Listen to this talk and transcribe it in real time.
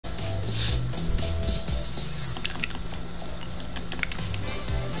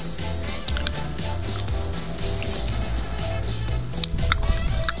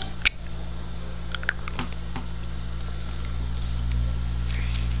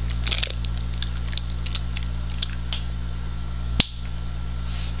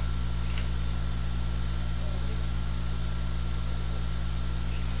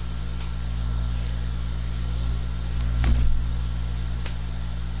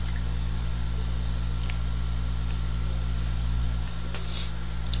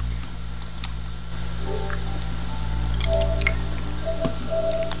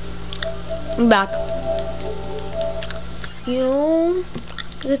I'm back. You,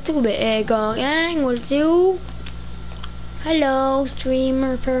 this too big gang with you. Hello,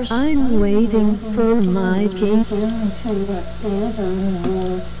 streamer person. I'm waiting for my game.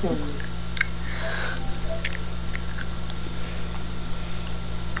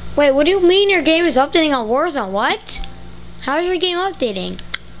 Wait, what do you mean your game is updating on Warzone? What? How is your game updating?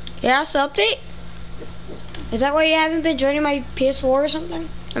 It has to update? Is that why you haven't been joining my PS4 or something?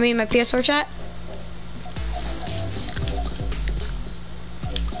 I mean, my PS4 chat?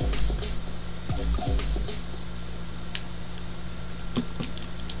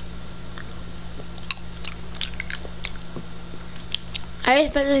 I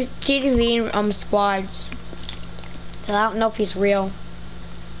just put this TTV squads. So I don't know if he's real.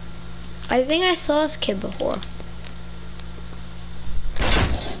 I think I saw this kid before.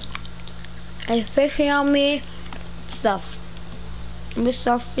 He's fishing on me. Stuff.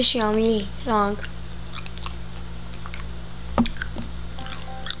 Mr. Fishing on me song.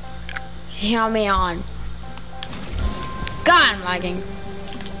 Hear me on. God, I'm lagging.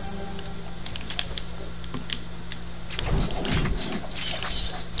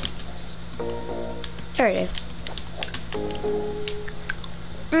 There it is.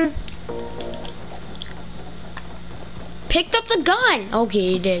 Picked up the gun. Okay,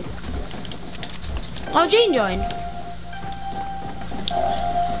 he did. Oh, Jane joined.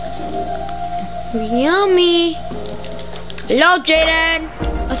 Yummy. Hello, Jaden.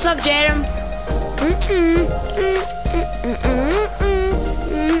 What's up, Jaden?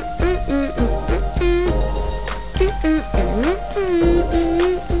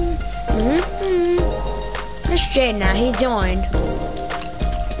 There's Jaden now. He joined.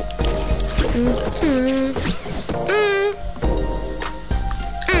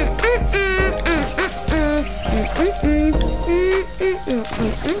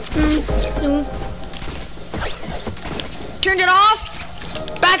 Turned it off.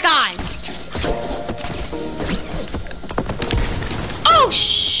 Back on. Oh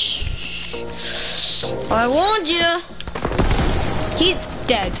shh! I warned you. He's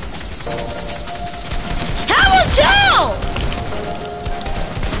dead. How was you?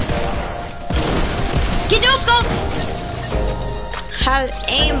 Get no scope. Have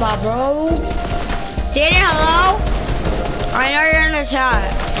aim, bro. Did it? Hello? I know you're in the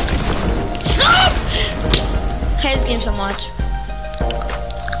chat. Stop! I hate this game so much.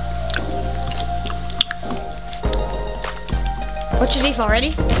 What's your default?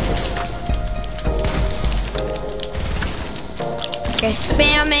 Ready? Okay,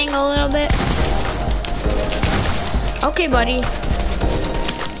 spamming a little bit. Okay, buddy.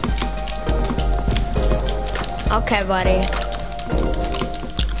 Okay, buddy.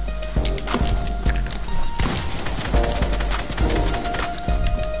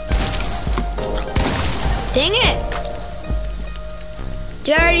 Dang it!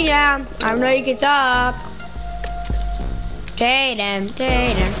 Dirty down. I know you can talk. Jaden,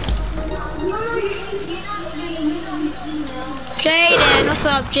 Jaden. Jaden, what's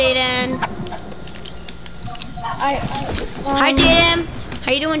up, Jaden? Hi, Jaden.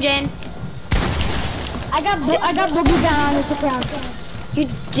 How you doing, Jaden? I got boogie down on this account. You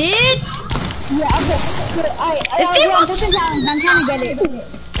did? Yeah, I'm trying to get it.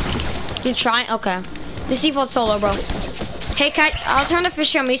 You trying? Okay. This default solo, bro. Hey, Kat, I'll turn the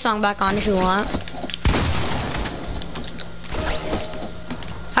Fishy on Me song back on if you want.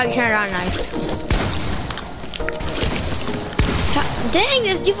 Oh, you turned it on, nice. Dang,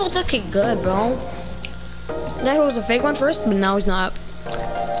 this default's actually good, bro. That was a fake one first, but now he's not.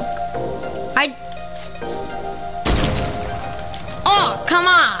 Oh, come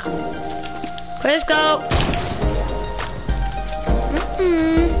on! Let's go.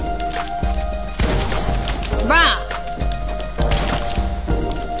 Bruh.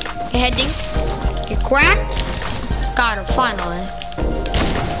 Get heading. Get cracked. Got him, finally.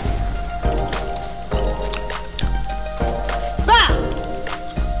 Ah!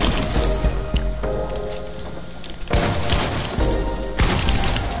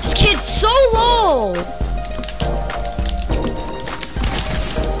 This kid's so low.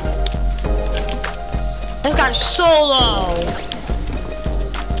 This guy's so low.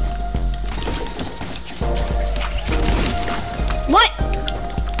 What?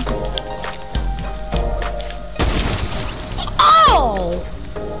 Oh!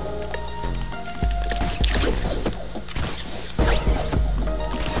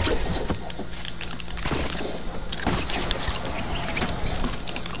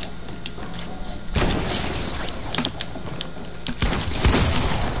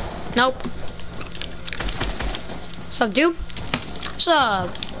 Nope. What's up, dude? What's up?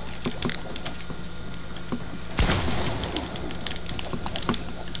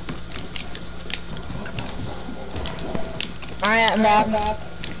 Alright, I'm back.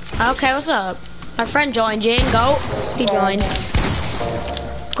 Okay, what's up? My friend joined. Jane, go. He joined.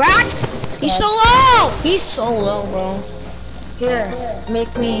 Cracked? He's so low! He's so low, bro. Here,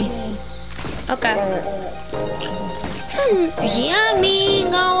 make me. Okay. Yummy,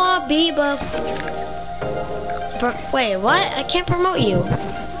 go Biba. Wait, what? I can't promote you.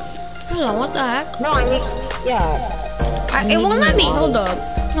 Hold on, what the heck? No, I mean, yeah. It won't let me. Hold up.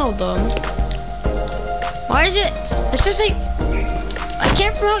 Hold on. Why is it? It's just like I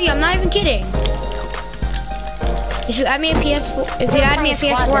can't promote you. I'm not even kidding. If you add me a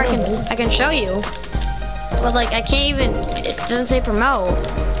PS4, I can show you. But like I can't even. It doesn't say promote.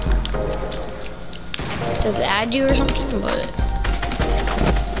 Does it add you or something? But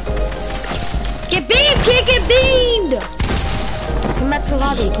get beamed, kid, get beamed. Let's come back to the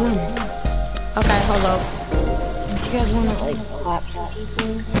lobby. Come on. Okay, hold up. If you guys wanna like clap for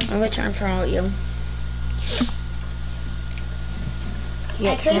people, I'm gonna try and promote you.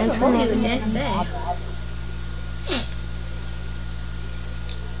 yeah, transfer.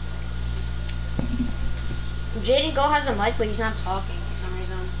 Jaden Go has a mic, but he's not talking for some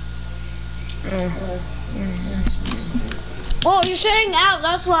reason. Oh, you're sitting out.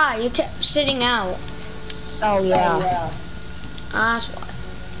 That's why you kept sitting out. Oh yeah. That's why.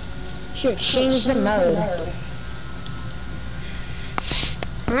 Here, change the mode.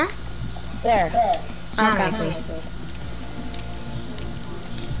 Huh? There. Okay.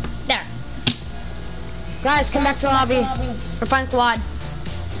 There. Guys, come back to the lobby. We're playing quad.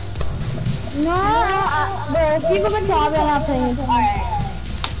 No, bro, if you go back to the lobby, I'm not playing. Alright.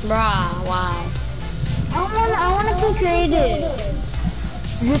 Bruh, wow. I wanna play creative.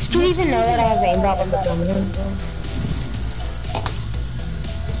 Does this kid even know that I have aimbot on the phone?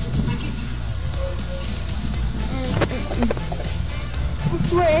 I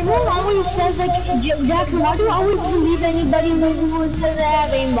swear, everyone always says like, Jackson, why do you always believe anybody who says they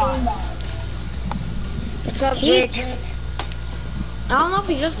have aimbot? What's up, Jake? I don't know if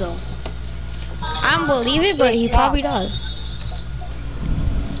he does though. I don't believe it, but he probably does.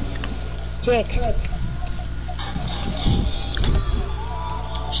 Jake.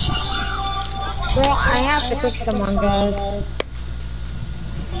 Well, I have to pick someone, guys.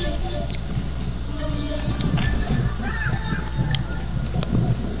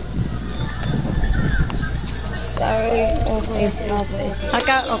 Sorry. Okay.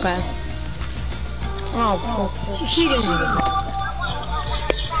 Okay. Oh, she didn't.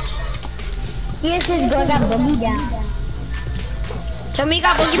 Yes, his girl got boogie down. Show me you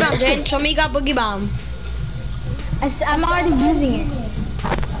got boogie bomb, Jane. Show me you got boogie bomb. I'm already using it.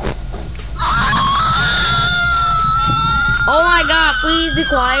 Oh my god, please be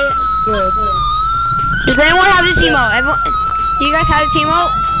quiet. Does anyone have this emote? Everyone, do you guys have this emote?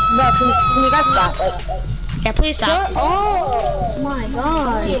 Bro, can you guys stop? Like, yeah, please stop. oh my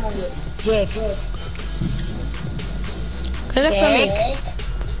god. Jake. Cause look for me.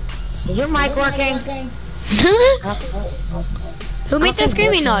 Is your mic working? Who made the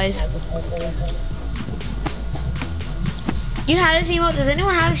screaming noise? You have this emote? Does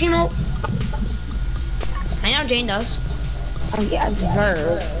anyone have this emote? I know Jane does. Oh yeah, it's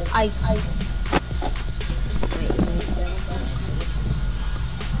Verve.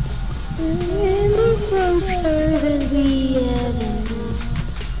 Closer than we ever knew.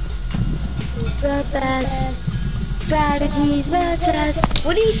 The best strategies, the test.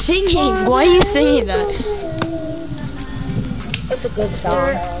 What are you singing? Why are you singing that? It's a good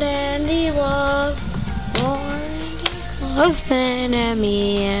song. Than the love, more close than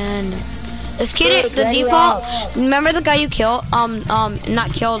me and this kid is the default. Remember the guy you killed?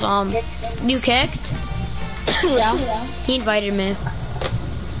 Not killed. You kicked. Yeah. He invited me.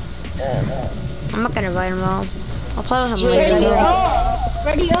 I'm not gonna invite him though. I'll play with him later.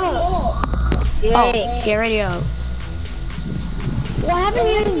 Ready up. Oh, get ready up. Well, I haven't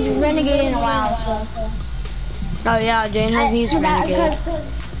used Renegade in a while, so. Oh yeah, Jane has used Renegade.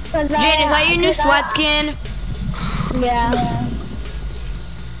 Jane, is that your new sweat skin? Yeah.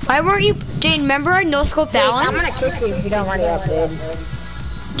 Why weren't you, Jane? Remember I no scope that one? I'm gonna kick you if you don't run it up, dude.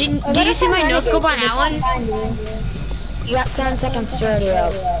 Did you see my no scope on that one? You got 10 seconds to ready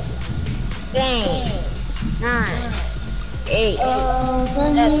up. 8, 9, 8,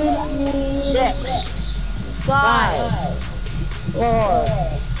 7, 6, 5, 4,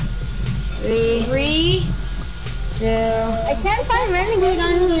 3, 2. I can't find Renegade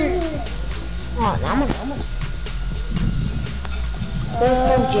on here. Oh, no, I'm gonna. First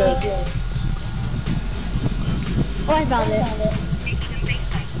turn, Jake. Oh, I found it.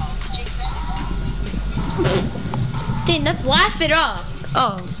 Dude, let's laugh it up.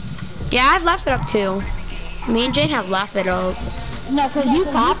 Oh. Yeah, I've left it up too. Me and Jane have laughed it up. No, cause you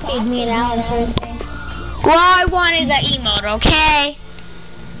copied me and Alan first. Well, I wanted the emote, okay?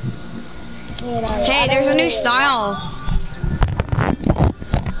 Hey, there's a new style.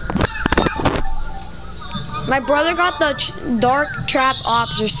 My brother got the dark trap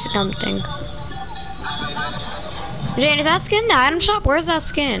ops or something. Jane, is that skin in the item shop? Where's that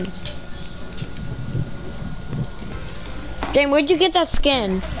skin? Jane, where'd you get that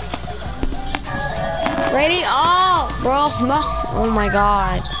skin? Ready? Oh, bro. Oh my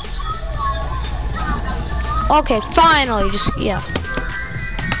god. Okay, finally. Just, yeah.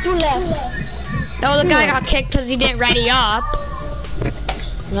 Who left? No, the guy got kicked because he didn't ready up.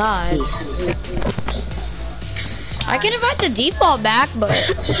 God. I can invite the default back, but...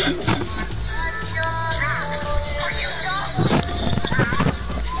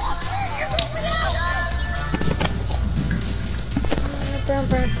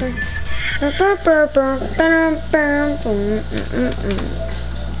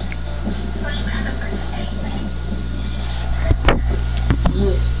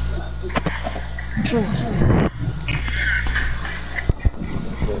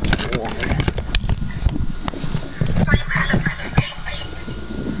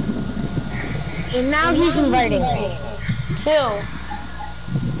 And now he's inviting me. Who?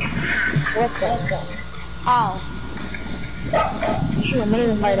 What's it? Oh. I'm gonna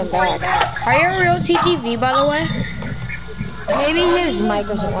invite him back. Are you a real CTV, by the way? Maybe his mic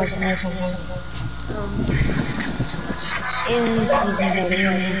doesn't work or something. And he's inviting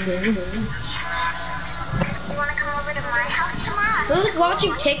me too. You wanna come over to my house tomorrow? Who's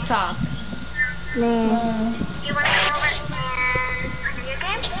watching TikTok? No. Do you wanna come over and play video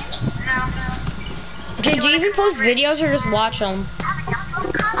games? No. Okay, do you even post videos or just watch them?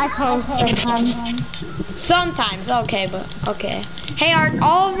 I post sometimes. Sometimes, okay, but okay. Hey,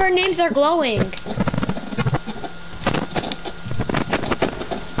 all of our names are glowing.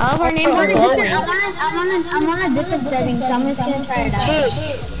 All of our names are glowing. I'm on a different setting, so I'm just gonna try it out.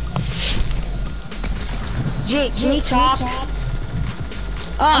 Jake, can you talk?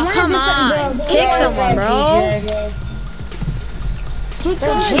 Oh, come on. Kick someone, bro.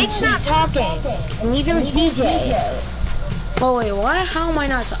 Well, Jake's not talking, and neither is DJ. Oh, wait, what? How am I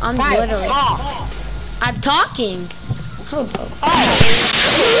not? I'm Guys, literally. talk. I'm talking. Hold up.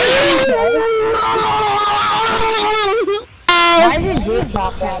 Why isn't Jake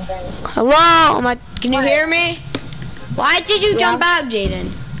talking? Hello? Can you hear me? Why did you jump out,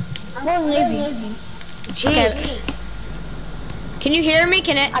 Jaden? I'm going lazy. Jake. Okay. Can you hear me?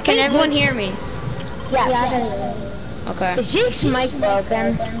 Can everyone hear me? Yes. Okay. Is Jake's mic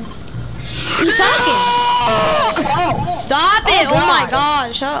broken? He's talking. Stop it! Oh my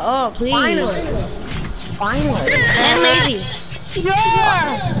god! Shut up, please. Finally. And lazy.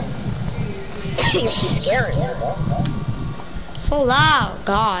 Yeah. You're scary. So loud,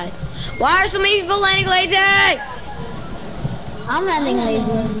 God. Why are so many people landing lazy? I'm landing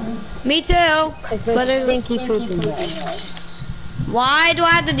lazy. Me too. But stinky poopy. Why do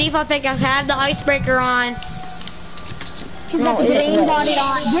I have the default pick? I have the icebreaker on. No, Get aimbotted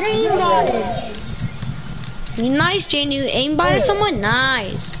on. Get aimbotted. Nice, Jane. You aimbotted someone?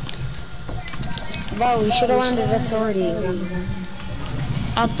 Nice. Bro, we should have learned the authority.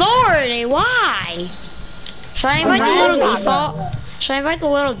 Authority? Why? Should I invite the little default? Should I invite the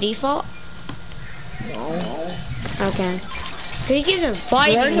little default? No. Okay. Cause he keeps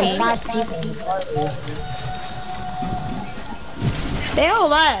inviting me. They all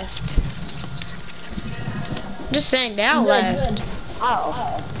left. Just saying, they all left. Oh.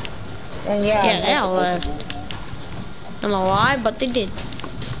 And yeah. Yeah, they all left. Don't know why, but they did.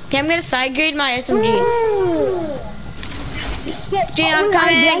 Okay, I'm gonna side grade my SMG. Jane, I'm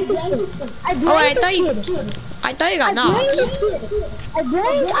coming. Oh, I thought you got knocked. I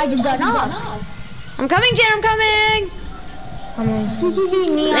just got knocked. I'm coming, Jane. I'm coming.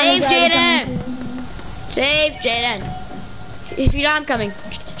 Save Jaden. Save Jaden. If you don't, I'm coming.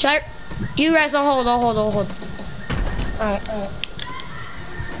 You guys don't hold. Alright.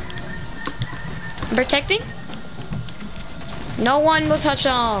 I'm protecting. No one will touch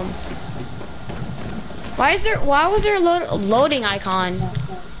them. Why was there a loading icon?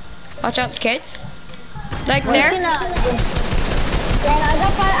 Watch out, kids. Like there. I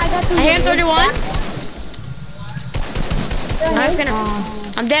got I hit 31.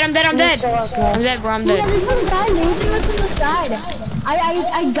 I'm dead. I'm dead, bro. I'm dead. There's one guy lazy on the side.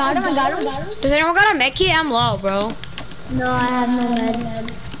 I got him. Does anyone got a med kit? I'm low, bro. No, I have no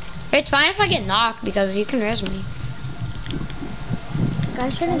med. It's fine if I get knocked because you can res me. This guy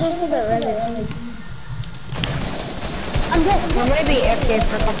shouldn't go for the red. I'm dead. I'm gonna be AFK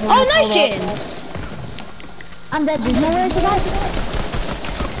for a couple Oh, minutes. nice, Jin. I'm dead. There's nowhere to go.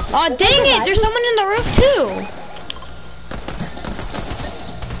 Oh, dang it! There's someone in the roof too.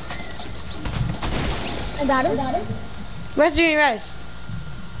 I got him. Where's the res?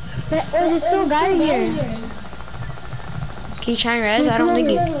 Oh, there's still a guy here. Can you try and res? I don't think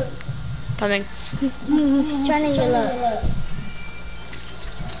you. Coming. He's trying to heal up.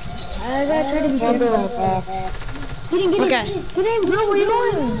 I gotta try to be careful. Get in, Okay. Get in, bro. Where you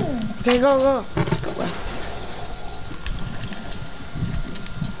going? Okay, go. Let's go.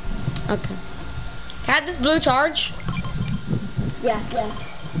 Okay. Can I have this blue charge? Yeah.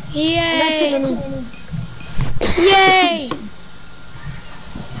 Yay! Yay!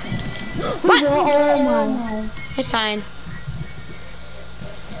 What? Oh my. It's fine.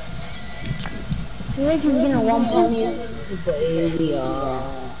 I feel like he's gonna one punch you.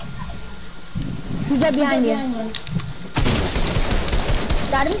 He's right behind you.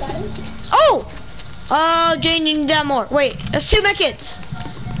 Got him? Oh! Oh, Jane, you need that more. Wait, that's 2 med kits.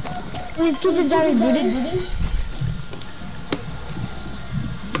 These kids just got rebooted.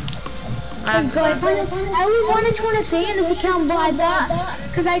 I always wanted to try to say in this account, but I thought,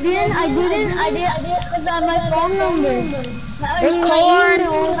 cause I didn't, cause I my phone number. There's corn.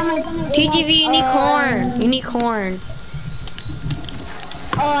 TGV, you need corn. You need corn.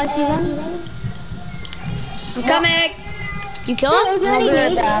 Oh, I see one. I'm coming. You kill him?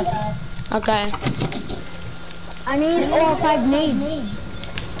 Okay. I need 5 nades.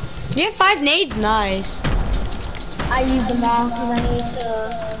 You have 5 nades? Nice. I used them all because I need to.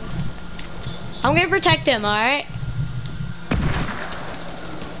 I'm gonna protect him, alright?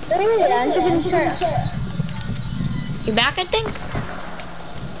 You back, I think?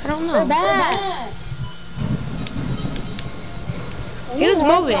 I don't know. He was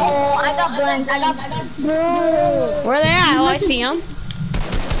moving. Oh, I got blanked. Bro. Where are they at? Oh, I see him.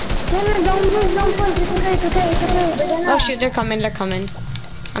 Don't push. It's okay. Oh shoot, they're coming.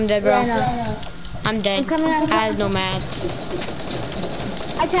 I'm dead, bro. I'm dead. I have no mats.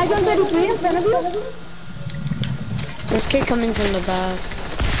 I tagged on 33 in front of you. There's kid coming from the back.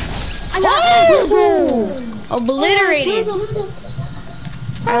 Oh! Obliterated.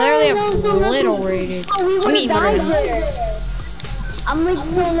 I literally obliterated. Oh, we would have died there. I'm like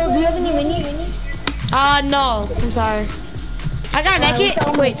so low. Do you have any minis? No. I'm sorry. I got a mech kit.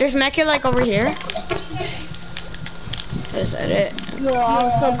 Wait, there's mech kit like over here. Is that it? Bro, I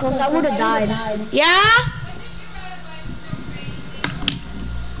was so close. I would have died. Yeah?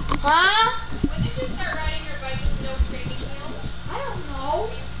 Huh? When did you start riding your bike with no training wheels? I don't know.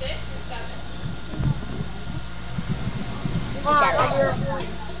 Were you 6 or 7?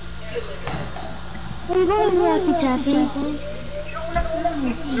 Where are you going, Rocky Tappy?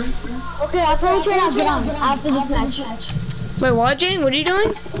 Okay, I'll tell you straight out. Get on after this match. Wait, what, Jane? What are you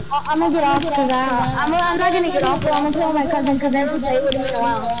doing? I'm gonna get off because I'm not gonna get off, but I'm gonna play with my cousin because I haven't played with him in a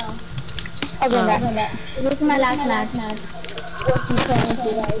while. Okay, this is my last match.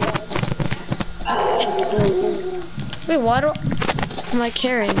 Wait, why am I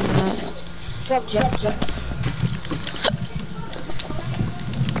carrying that? What's up, Jeff?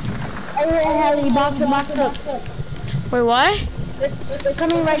 Hey, Hallie, box up. Wait, what? They're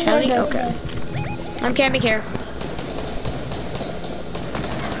coming right towards us. Okay. I'm camping here.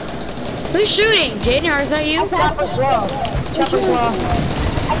 Who's shooting? Jaden, or is that you? Chopper's low.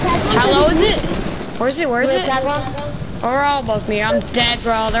 How low is it? Where is it? Oh, we're all above me. I'm dead,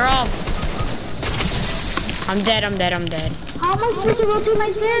 bro. They're all... I'm dead. How am I supposed to go to my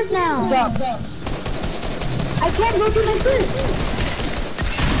stairs now? What's up? I can't go to my stairs.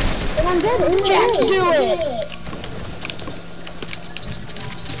 And I'm dead. Jack, do it!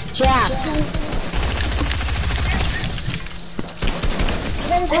 Jack.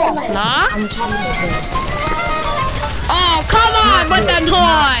 Nah? Oh, come on with the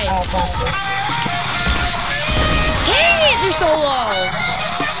noise! Dang it, they're so low!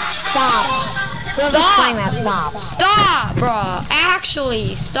 Stop, bro.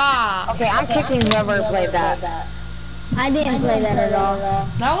 Actually, stop. Okay, I'm kicking whoever played that. I didn't play that at all.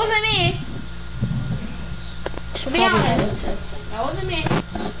 That wasn't me. To be honest, that wasn't me.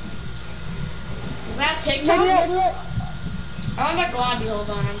 Is that TikTok? I want that lobby. Hold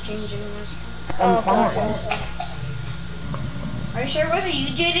on, I'm changing this. I'm fine. Are you sure it wasn't you,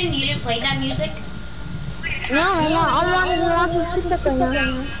 Jaden? You didn't play that music? No, I'm not watching TikTok right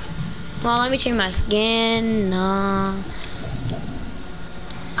now. Well, let me change my skin. No.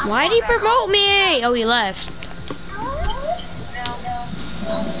 Why did he promote me? Oh, he left.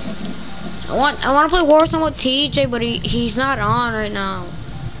 I want to play Warzone with TJ, but he's not on right now.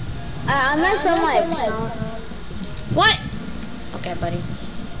 I'm not so much. What? Okay, buddy.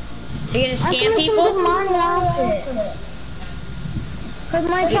 Are you gonna I scam could've people? some good money off it. Cause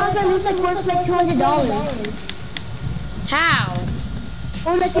my account's at least like worth like $200. How?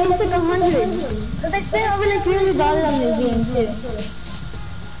 Or like at least like 100. Cause I spent over like $300 on this game too.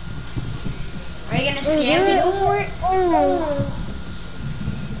 Are you gonna scam people for it? Oh.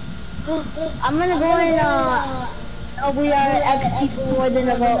 I'm gonna go in we are X people more than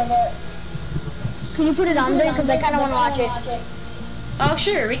a vote. Can you put it on there? Cause I kinda wanna watch it. Oh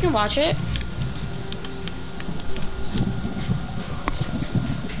sure, we can watch it.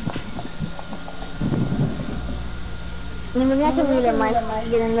 And we're gonna have to mute our mics to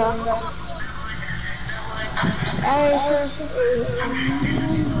get in though.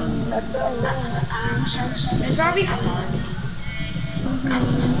 It's probably smart.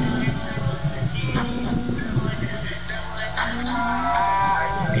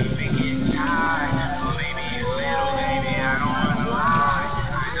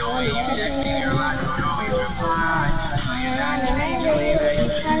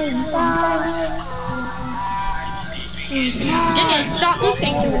 Didn't stop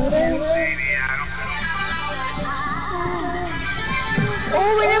listening to it.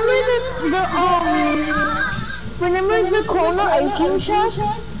 Oh, remember the Kona ice cream truck?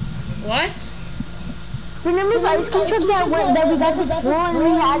 What? Remember the ice cream truck that we got to school and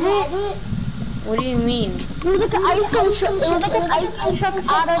we had it? What do you mean? It was like an ice cream truck. It was like an ice cream truck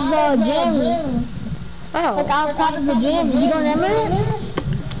out of the gym, like Oh. outside of the gym. You don't remember it?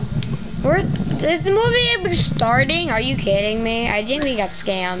 Is the movie ever starting? Are you kidding me? I think we got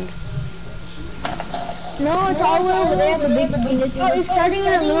scammed. No, it's all the way over there at the big screen. It's probably starting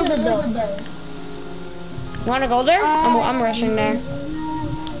in a little bit though. You wanna go there? I'm rushing there.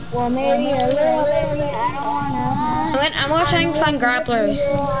 Well, maybe a little bit. I don't wanna. I'm gonna try and find grapplers.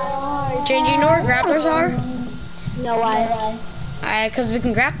 Jane, do you know where grapplers are? No, why? Cause we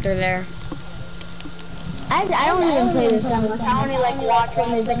can grapple there. I don't even play this that much. I only like watch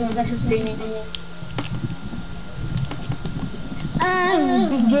when there's like a special screening.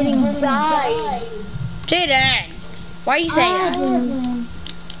 I'm getting died. Jaden, why you say that?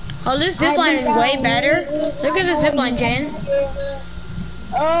 Oh, this zipline is way better. Look at the zipline, Jaden.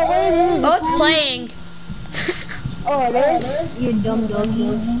 Oh, what is it? Oh, it's playing. Oh, it is? You dumb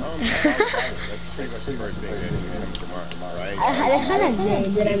doggy. That's pretty much the first thing that happened tomorrow, right? That's kind of gay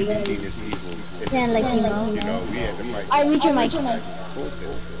that I We've read. seen this evil. Can't like, You know, we had to fight I reach your mic.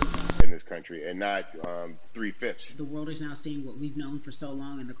 in this country, and not 3/5. The world is now seeing what we've known for so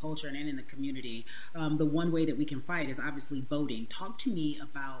long in the culture and in the community. The one way that we can fight is obviously voting. Talk to me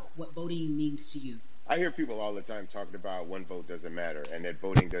about what voting means to you. I hear people all the time talking about one vote doesn't matter and that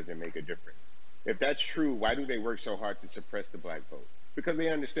voting doesn't make a difference. If that's true, why do they work so hard to suppress the black vote? Because they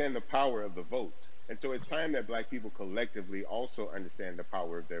understand the power of the vote. And so it's time that black people collectively also understand the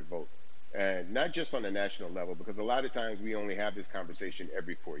power of their vote. And not just on a national level, because a lot of times we only have this conversation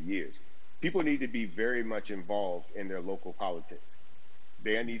every 4 years. People need to be very much involved in their local politics.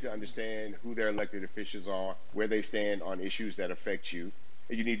 They need to understand who their elected officials are, where they stand on issues that affect you.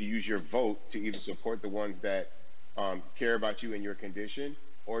 And you need to use your vote to either support the ones that care about you and your condition,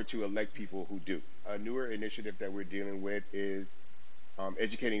 or to elect people who do. A newer initiative that we're dealing with is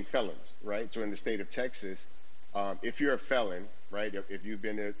educating felons, right? So in the state of Texas, if you're a felon, right, if you've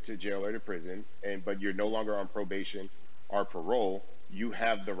been to jail or to prison, but you're no longer on probation or parole, you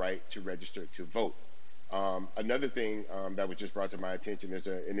have the right to register to vote. Another thing that was just brought to my attention, there's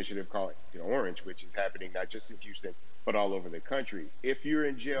an initiative called Orange, which is happening not just in Houston, but all over the country. If you're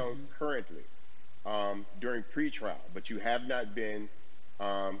in jail currently during pretrial, but you have not been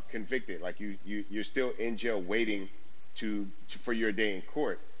convicted, like you're still in jail waiting for your day in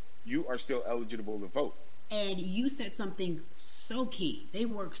court, you are still eligible to vote. And you said something so key. They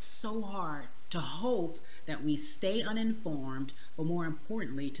work so hard to hope that we stay uninformed, but more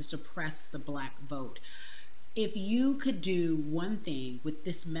importantly, to suppress the black vote. If you could do one thing with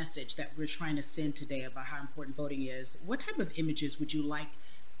this message that we're trying to send today about how important voting is, what type of images would you like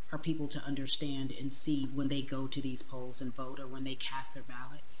our people to understand and see when they go to these polls and vote, or when they cast their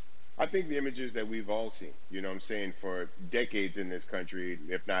ballots? I think the images that we've all seen, you know what I'm saying, for decades in this country,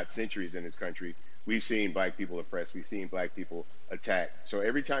 if not centuries in this country, we've seen black people oppressed, we've seen black people attacked. So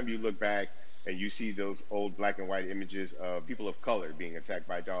every time you look back and you see those old black and white images of people of color being attacked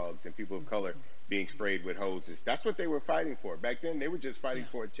by dogs and people of color being sprayed with hoses, that's what they were fighting for. Back then, they were just fighting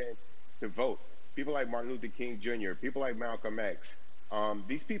for a chance to vote. People like Martin Luther King Jr., people like Malcolm X,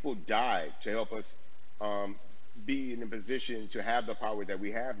 these people died to help us be in a position to have the power that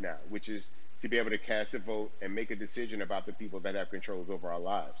we have now, which is to be able to cast a vote and make a decision about the people that have controls over our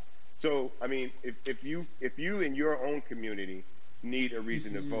lives. So, I mean, if you in your own community need a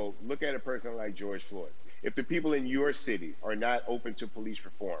reason to vote, look at a person like George Floyd. If the people in your city are not open to police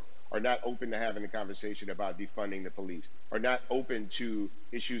reform, are not open to having a conversation about defunding the police, are not open to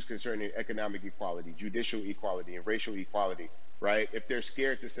issues concerning economic equality, judicial equality, and racial equality, right? If they're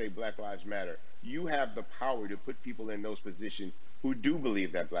scared to say Black Lives Matter, you have the power to put people in those positions who do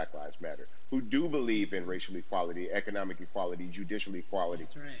believe that Black Lives Matter, who do believe in racial equality, economic equality, judicial equality,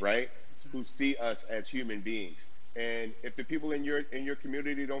 That's right. right? That's right. Who see us as human beings. And if the people in your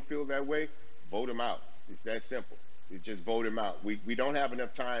community don't feel that way, vote them out. It's that simple. It's just vote them out. We don't have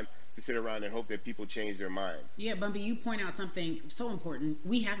enough time to sit around and hope that people change their minds. Yeah, Bumpy, you point out something so important.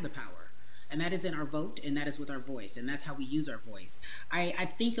 We have the power, and that is in our vote, and that is with our voice, and that's how we use our voice. I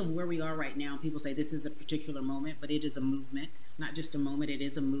think of where we are right now. People say this is a particular moment, but it is a movement, not just a moment. It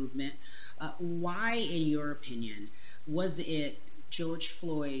is a movement. Why, in your opinion, was it George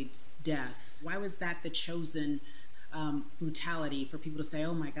Floyd's death? Why was that the chosen brutality for people to say,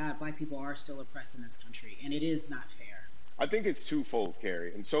 oh my God, Black people are still oppressed in this country, and it is not fair? I think it's twofold,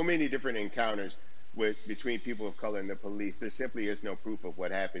 Carrie. In so many different encounters between people of color and the police, there simply is no proof of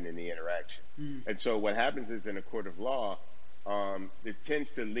what happened in the interaction. And so what happens is in a court of law, it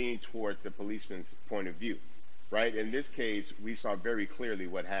tends to lean towards the policeman's point of view, right? In this case, we saw very clearly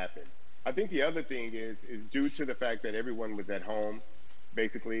what happened. I think the other thing is due to the fact that everyone was at home,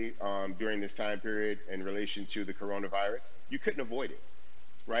 basically, during this time period in relation to the coronavirus, you couldn't avoid it,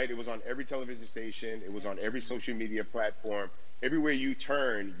 right? It was on every television station. It was on every social media platform. Everywhere you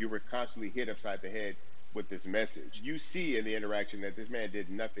turn, you were constantly hit upside the head with this message. You see in the interaction that this man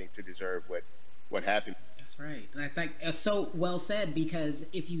did nothing to deserve what happened. That's right. I think so well said, because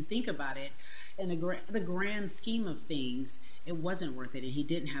if you think about it, in the grand scheme of things, it wasn't worth it, and he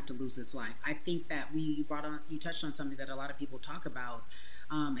didn't have to lose his life. I think that you touched on something that a lot of people talk about,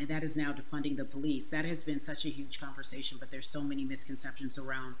 and that is now defunding the police. That has been such a huge conversation, but there's so many misconceptions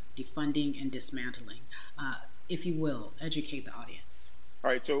around defunding and dismantling. If you will, educate the audience.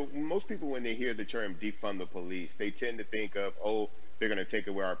 All right, so most people, when they hear the term defund the police, they tend to think of, oh, they're going to take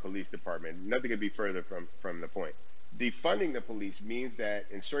away our police department. Nothing could be further from the point. Defunding the police means that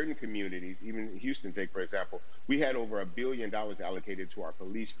in certain communities, even Houston, take for example, we had over $1 billion allocated to our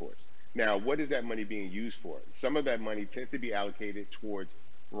police force. Now, what is that money being used for? Some of that money tends to be allocated towards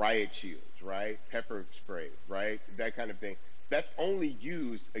riot shields, right? Pepper spray, right? That kind of thing. That's only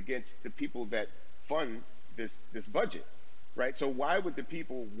used against the people that fund this budget, right? So why would the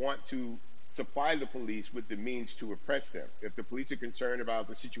people want to supply the police with the means to oppress them? If the police are concerned about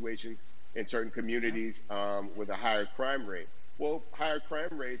the situations in certain communities with a higher crime rate, well, higher crime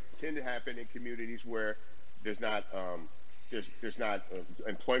rates tend to happen in communities where there's not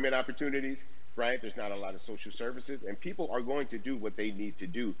employment opportunities, right? There's not a lot of social services, and people are going to do what they need to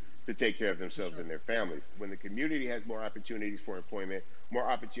do to take care of themselves and their families. When the community has more opportunities for employment, more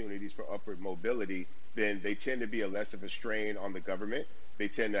opportunities for upward mobility, then they tend to be less of a strain on the government. They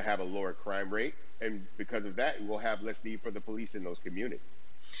tend to have a lower crime rate, and because of that, we'll have less need for the police in those communities.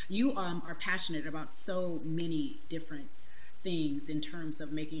 You are passionate about so many different things in terms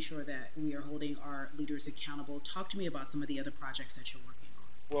of making sure that we are holding our leaders accountable. Talk to me about some of the other projects that you're working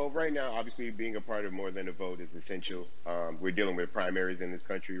on. Well, right now, obviously, being a part of More Than a Vote is essential. We're dealing with primaries in this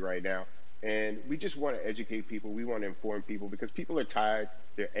country right now, and we just want to educate people. We want to inform people because people are tired,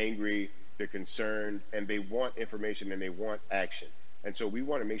 they're angry, they're concerned, and they want information and they want action. And so we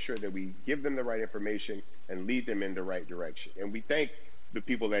want to make sure that we give them the right information and lead them in the right direction. And we thank the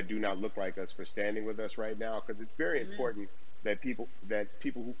people that do not look like us for standing with us right now, because it's very important that people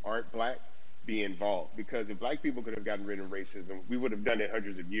who aren't Black be involved, because if Black people could have gotten rid of racism, we would have done it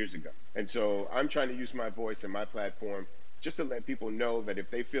hundreds of years ago. And so I'm trying to use my voice and my platform just to let people know that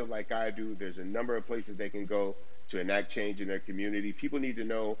if they feel like I do, there's a number of places they can go to enact change in their community. People need to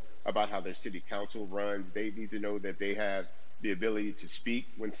know about how their city council runs. They need to know that they have the ability to speak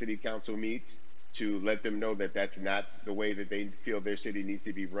when city council meets, to let them know that that's not the way that they feel their city needs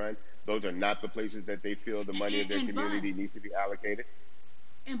to be run. Those are not the places that they feel the money of their community needs to be allocated.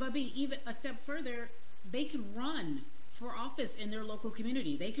 And Bubby, even a step further, they can run for office in their local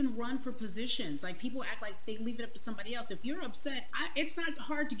community. They can run for positions. Like, people act like they leave it up to somebody else. If you're upset, it's not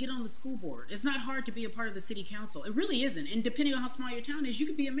hard to get on the school board. It's not hard to be a part of the city council. It really isn't. And depending on how small your town is, you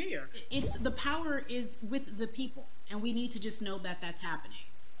could be a mayor. The power is with the people, and we need to just know that that's happening.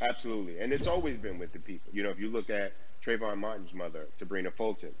 Absolutely. And it's always been with the people. You know, if you look at Trayvon Martin's mother, Sabrina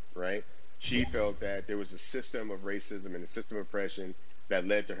Fulton, right? She felt that there was a system of racism and a system of oppression that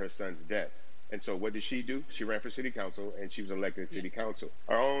led to her son's death. And so what did she do? She ran for city council, and she was elected to city council.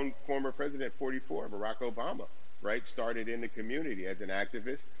 Our own former president, 44, Barack Obama, right? Started in the community as an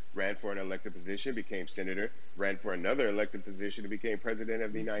activist, ran for an elected position, became senator, ran for another elected position, and became president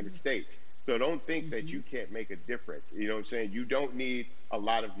of the United States. So don't think that you can't make a difference. You know what I'm saying? You don't need a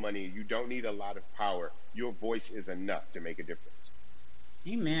lot of money. You don't need a lot of power. Your voice is enough to make a difference.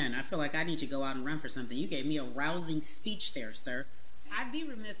 Amen. I feel like I need to go out and run for something. You gave me a rousing speech there, sir. I'd be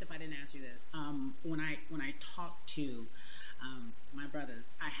remiss if I didn't ask you this. When I talk to my brothers,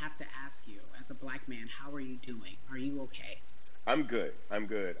 I have to ask you, as a black man, how are you doing? Are you okay? I'm good. I'm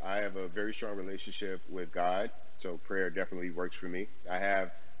good. I have a very strong relationship with God, so prayer definitely works for me. I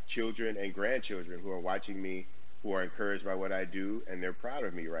have children and grandchildren who are watching me, who are encouraged by what I do, and they're proud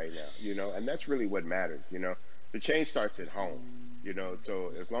of me right now, and that's really what matters. The change starts at home,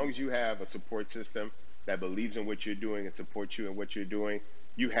 so as long as you have a support system that believes in what you're doing and supports you in what you're doing,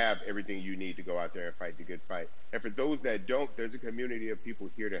 you have everything you need to go out there and fight the good fight. And for those that don't, there's a community of people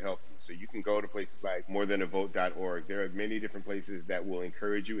here to help you. So you can go to places like morethanavote.org. There are many different places that will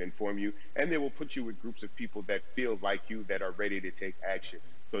encourage you, inform you, and they will put you with groups of people that feel like you, that are ready to take action.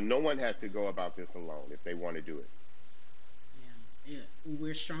 So no one has to go about this alone if they want to do it. Yeah,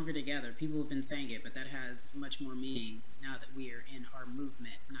 we're stronger together. People have been saying it, but that has much more meaning now that we are in our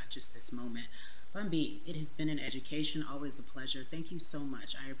movement, not just this moment. Bun B, it has been an education, always a pleasure. Thank you so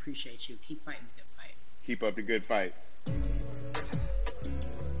much. I appreciate you. Keep fighting the good fight. Keep up the good fight.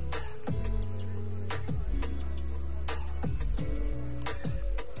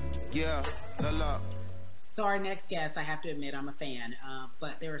 Yeah, la. So our next guest, I have to admit, I'm a fan,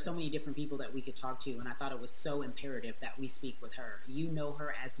 but there are so many different people that we could talk to, and I thought it was so imperative that we speak with her. You know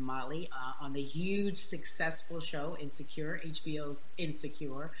her as Molly on the huge, successful show Insecure, HBO's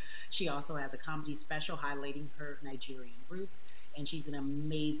Insecure. She also has a comedy special highlighting her Nigerian roots, and she's an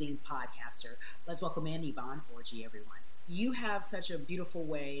amazing podcaster. Let's welcome in Yvonne Orji, everyone. You have such a beautiful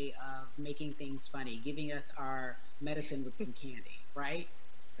way of making things funny, giving us our medicine with some candy, right?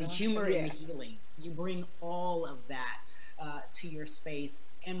 The humor and the healing. You bring all of that to your space.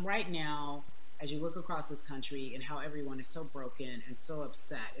 And right now, as you look across this country and how everyone is so broken and so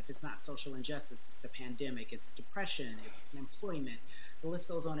upset, if it's not social injustice, it's the pandemic, it's depression, it's unemployment, the list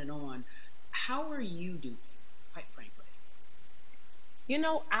goes on and on. How are you doing, quite frankly?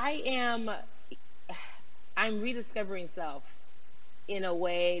 I'm rediscovering self in a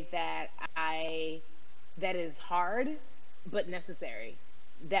way that is hard, but necessary.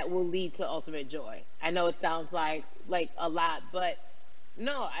 That will lead to ultimate joy. I know it sounds like a lot, but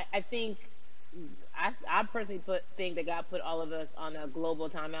no, I think I personally think that God put all of us on a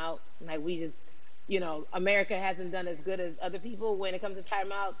global timeout. Like we just, America hasn't done as good as other people when it comes to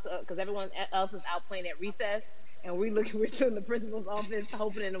timeouts because everyone else is out playing at recess, and we're still in the principal's office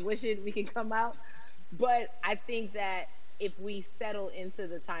hoping and wishing we can come out. But I think that if we settle into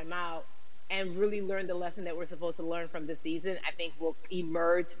the timeout and really learn the lesson that we're supposed to learn from this season, I think we'll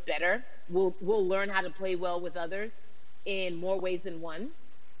emerge better. We'll learn how to play well with others in more ways than one.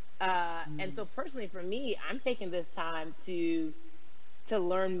 And so personally for me, I'm taking this time to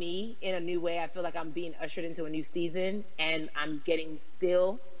learn me in a new way. I feel like I'm being ushered into a new season, and I'm getting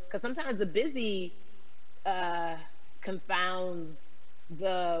still. Because sometimes the busy confounds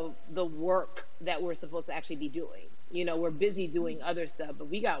the work that we're supposed to actually be doing. We're busy doing other stuff, but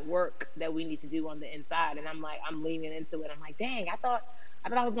we got work that we need to do on the inside. And I'm leaning into it. I'm like, dang, I thought I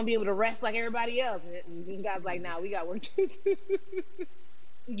was gonna be able to rest like everybody else. And God's like, nah, we got work to do.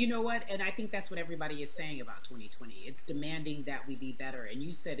 You know what? And I think that's what everybody is saying about 2020. It's demanding that we be better. And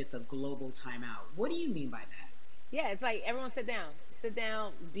you said it's a global timeout. What do you mean by that? Yeah, it's like everyone sit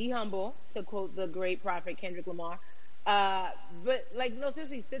down, be humble, to quote the great prophet Kendrick Lamar. But no,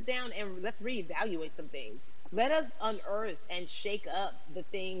 seriously, sit down and let's reevaluate some things. Let us unearth and shake up the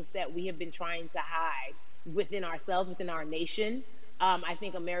things that we have been trying to hide within ourselves, within our nation. I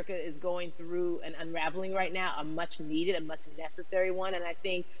think America is going through an unraveling right now, a much needed, a much necessary one. And I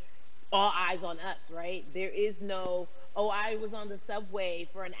think all eyes on us, right? There is no, I was on the subway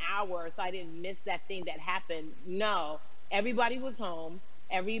for an hour, so I didn't miss that thing that happened. No, everybody was home.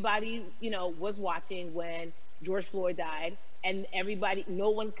 Everybody, was watching when George Floyd died, and everybody, no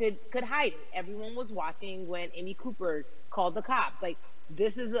one could hide it. Everyone was watching when Amy Cooper called the cops. Like,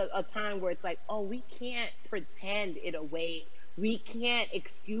 this is a time where it's like, we can't pretend it away. We can't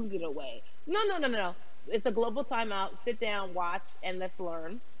excuse it away. No. It's a global timeout. Sit down, watch, and let's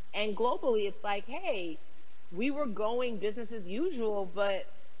learn. And globally, it's like, hey, we were going business as usual, but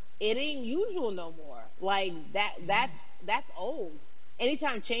it ain't usual no more. Like that's old.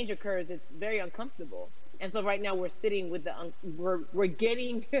 Anytime change occurs, it's very uncomfortable. And so right now we're sitting with we're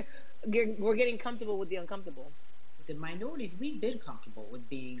getting comfortable with the uncomfortable. the minorities, we've been comfortable with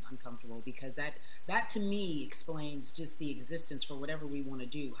being uncomfortable, because that to me explains just the existence for whatever we want to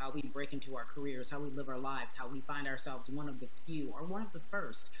do, how we break into our careers, how we live our lives, how we find ourselves one of the few or one of the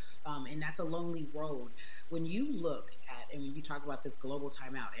first. And that's a lonely road. When you look at, and when you talk about this global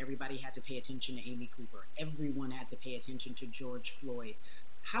timeout, everybody had to pay attention to Amy Cooper. Everyone had to pay attention to George Floyd.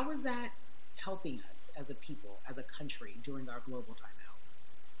 How is that helping us as a people, as a country, during our global timeout?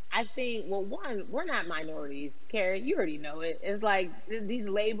 I think, well, one, we're not minorities, Carrie. You already know it. It's like these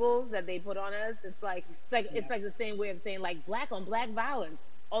labels that they put on us. It's like the same way of saying like black on black violence.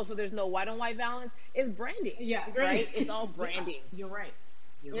 Also, there's no white on white violence. It's branding. Yeah, right. It's all branding. You're right.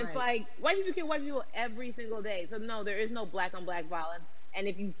 It's like white people kill white people every single day. So no, there is no black on black violence. And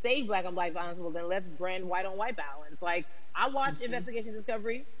if you say black on black violence, well then let's brand white on white violence. Like I watch Investigation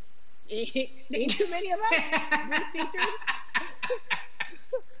Discovery. Ain't too many of us being featured.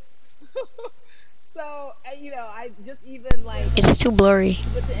 So, you know, I just even like... It's too blurry.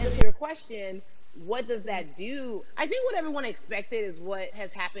 But to answer your question, what does that do? I think what everyone expected is what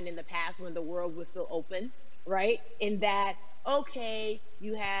has happened in the past when the world was still open, right? In that, okay,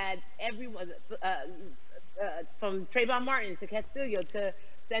 you had everyone, from Trayvon Martin to Castillo to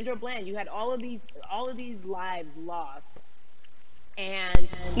Sandra Bland, you had all of these lives lost. And...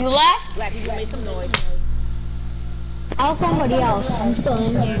 You left? Black people made some noise. I was somebody else. I'm still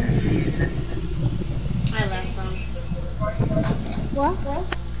in here. I left them. What?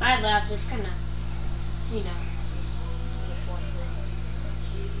 I left. It's kind of, you know.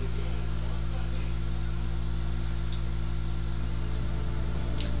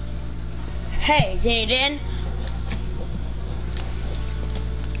 Hey, Jaden.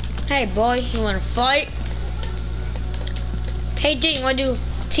 Hey, boy, you wanna fight? Hey, Jaden, wanna do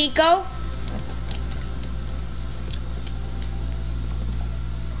Tico?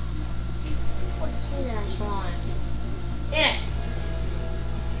 Yeah.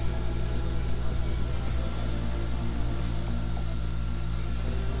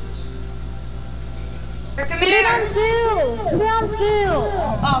 Come Put it on Phil. Put it on Phil.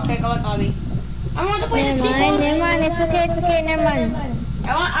 Oh, okay, go with Ollie. I want to play the Tico. Never mind. It's okay. Never mind.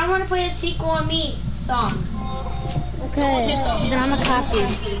 I want to play the Tico on Me song. Okay. Then I'm a copy.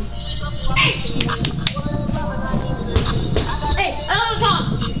 Hey, I love the song.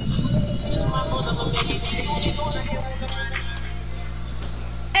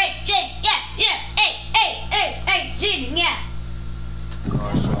 Hey, Jay, yeah, hey, Jay, yeah.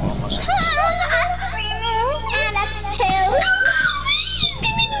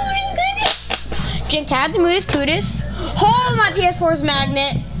 Jim, can I have the movie Scootus? Hold my PS4's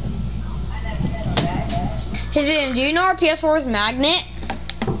magnet. Hey, Jim, do you know our PS4's magnet?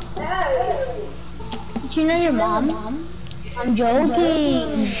 Did you know your mom? I'm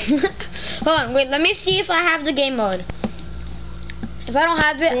joking. Hold on, wait, let me see if I have the game mode. If I don't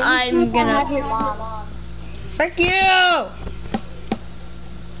have it, I'm gonna... Have your mom. Frick you!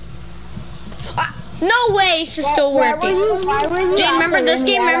 No way this is still working. Why were you Do you remember this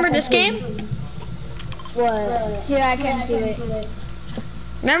game? Remember this game? What? Yeah, I can see it.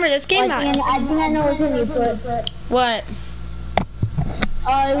 Remember this game? I think I know which one you put. What?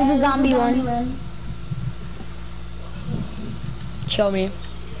 Oh, it was a zombie one. Kill me.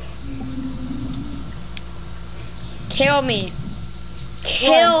 Kill me.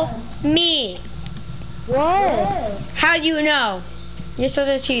 Kill me. What? How do you know? You're such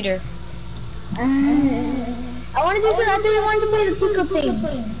a cheater. I want to do something. I thought you wanted to play the Tico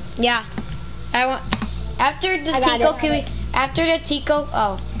thing. Yeah. I want. After the Tico, can we? After the Tico.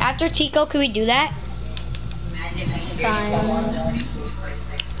 Oh, after Tico, can we do that? Fine.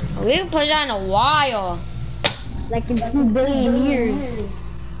 We haven't played that in a while. Like in 2 billion years.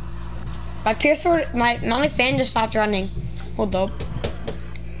 My PS4, my fan just stopped running. Hold up.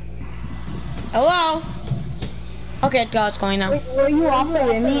 Hello. Okay, it's going now. Wait, were you off the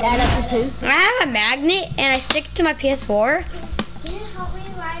Remy at a papoose? I have a magnet and I stick it to my PS4. Can you help me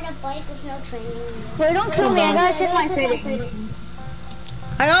ride a bike with no training? Wait, don't kill me. I gotta check my settings.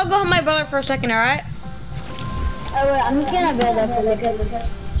 I gotta go help my brother for a second, alright? Oh wait, I'm just gonna build up for a bit.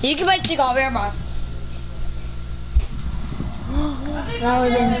 You can play Tico, I'll be right back. That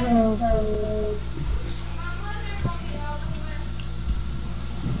would've been so cool.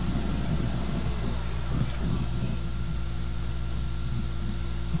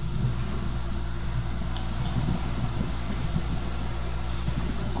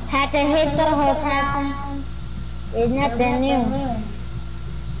 Had to hit the whole time. It's nothing new.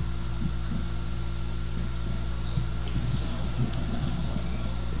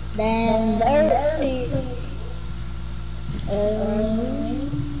 Then dirty.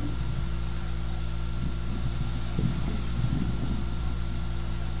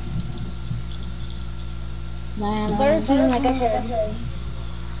 13 like I should.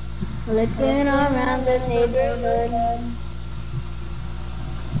 Looking around the neighborhood.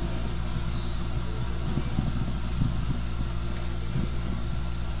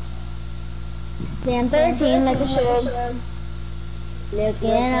 Damn 13 like I should.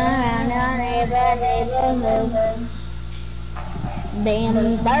 Looking around our neighborhood.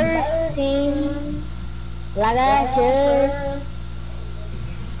 Damn 13 like I should.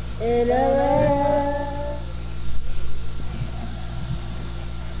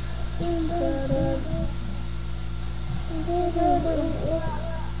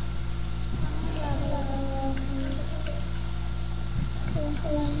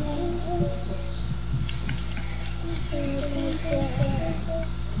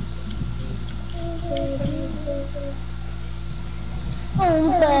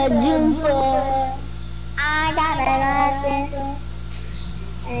 Oompa Joompa, I got a lesson,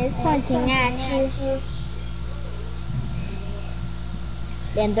 and it's pointing at you.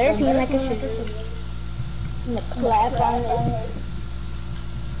 Then 13 like a should. I'm gonna clap on this.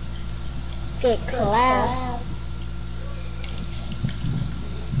 Get clap.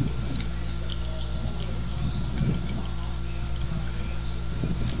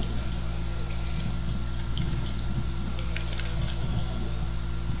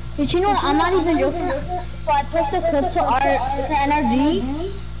 Did you know I'm not even joking? So I posted a clip to NRG,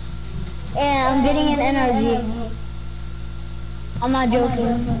 and I'm getting an NRG. I'm not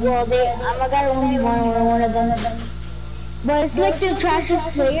joking. Well, I got a 1v1 with one of them, but it's like the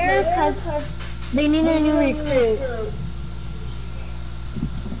trashiest player because they need a new recruit.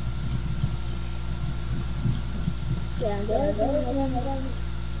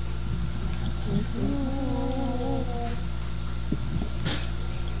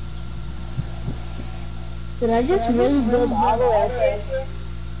 Did I just really build all the way up there?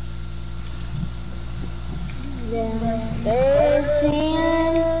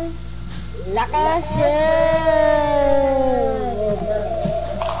 13 like I should.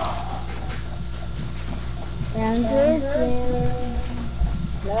 And 13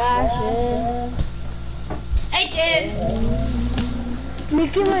 like I should. Hey, kid.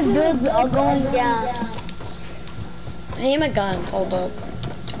 Look at my builds all going down. I need my guns. Hold up.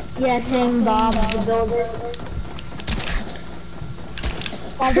 Yeah, same Bob the Builder.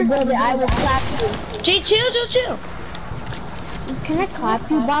 Bob the Builder, I will clap you. Chill. Can I clap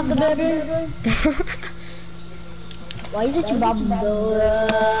you, Bob the Builder? Why is it you, Bob the Builder?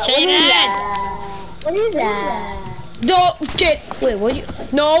 What is that? Don't get. Wait, what?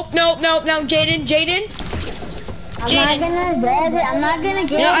 No, Jaden. I'm not gonna get it. I'm not gonna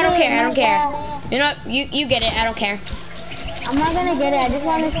get it. No, I don't care. You know, you get it. I don't care. I'm not gonna get it. I just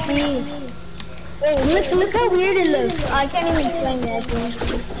want to see. Wait, look how weird it looks. I can't even explain it. I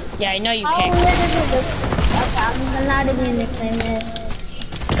think. Yeah, I know you How can't. weird does it look? Okay, I'm not even gonna explain it.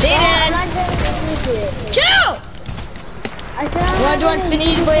 Jaden! I'm not gonna use it. Chill! I said I'm Want to do not gonna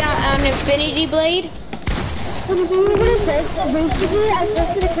Infinity Blade on Infinity Blade? So the thing is what it says, so basically I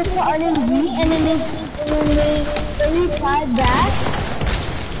posted a clip to RNG and then they replied back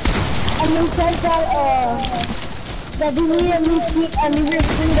and they said that they need a new recruit anyway,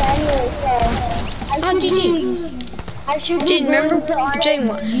 so I should be Jaden, remember, going to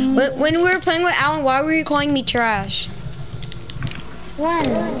RNG. when we were playing with Alan, why were you calling me trash? When?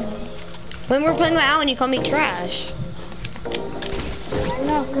 When we were playing with Alan, you called me trash. I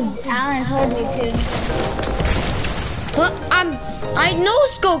know, because Alan told me to. Well, I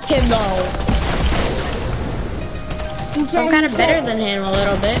no-scoped him though. So I'm kind of better than him a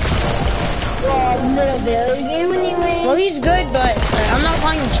little bit. Well, a little bit. Anyway. Well, he's good, but I'm not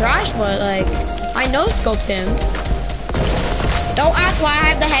calling him trash, but like, I no-scoped him. Don't ask why I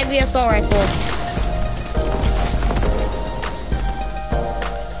have the heavy assault rifle.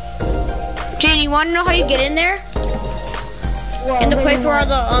 Jane, you want to know how you get in there? Well, In the place where all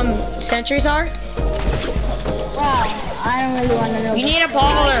the sentries are? Wow, I don't really want to know. You need a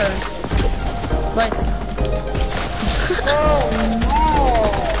baller. But Oh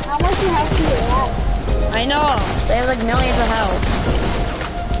no! How much health do you have? I know they have like millions of health.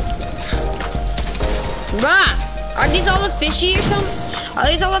 Bruh, are these all the fishy or something? Are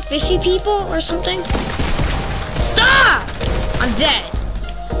these all the fishy people or something? Stop! I'm dead.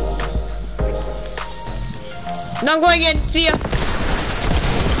 No, I'm going in. See ya.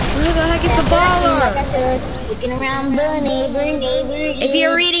 Where the heck is the baller? Looking around the neighbor. If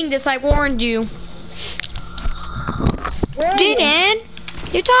you're reading this, I warned you. Jaden,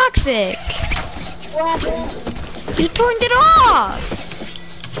 you're toxic. What happened? You turned it off.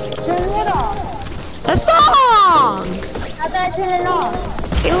 Turn it off. The song. How did I turn it off?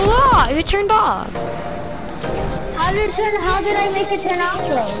 It turned off. How how did I make it turn off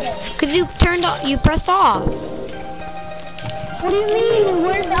though? Cause you turned off, you pressed off. What do you mean?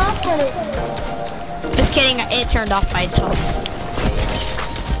 Where's the off button? Just kidding, it turned off by itself.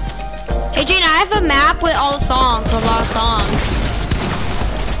 Hey Jane, I have a map with all the songs, a lot of songs.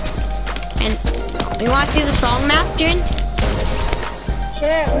 And you want to see the song map, Jane?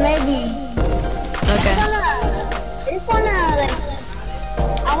 Sure, maybe. Okay.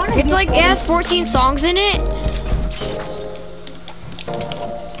 It's like, it has 14 songs in it.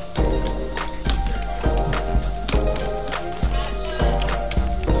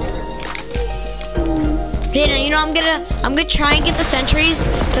 Jada, you know I'm gonna try and get the sentries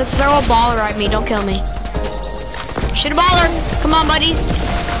to throw a baller at me. Don't kill me. Shoot a baller. Come on, buddies.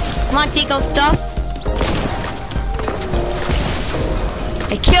 Come on, Tico stuff.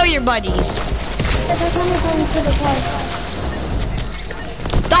 I kill your buddies.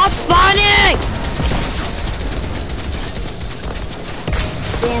 Stop spawning!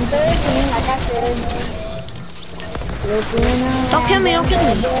 Don't kill me, don't kill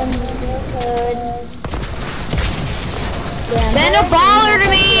me. Send a baller to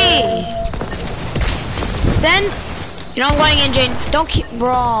me! Send... You know I'm going in, Jane. Don't keep...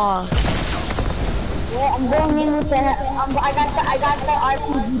 Bro. Yeah, I'm going in with the... I got the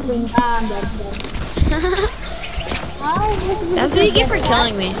RPG thing. That's what you get for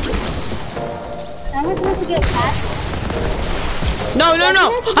killing me. I'm supposed to get past. No, no,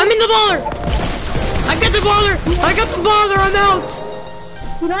 no! I'm in the baller! I got the baller! I got the baller! I'm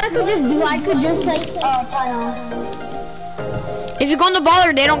out! You know what I could just do? I could just like, turn off. If you go in the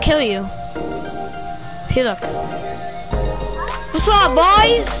baller, they don't kill you. See, look. What's up,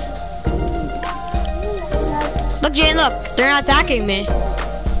 boys? Look, Jane, look. They're not attacking me.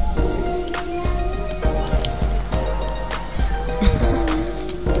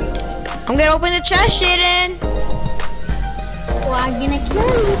 I'm gonna open the chest, Jaden. Well, I'm gonna kill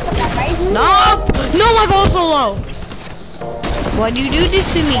you. Nope! No, my ball's so low. Why'd you do this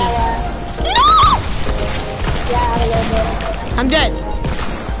to me? No! I'm dead.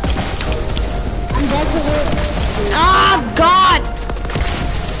 I'm dead to it. Oh, God!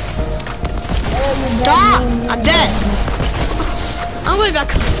 Stop! I'm dead. I'm going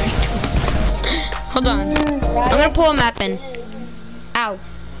back. Hold on. I'm gonna pull a map in. Ow.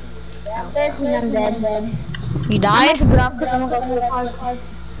 I'm 13, I'm dead. You died? I'm gonna go to the park.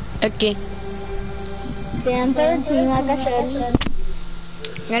 Okay. I'm 13, like I said.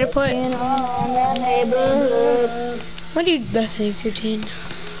 I'm gonna put... In the neighborhood. What are you listening to, Jane?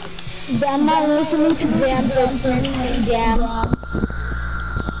 I'm not listening to Damn 13. Damn.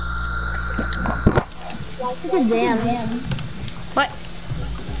 Why such a damn? What?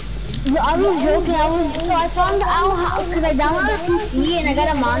 I was joking. So I found out how, because I downloaded a PC and I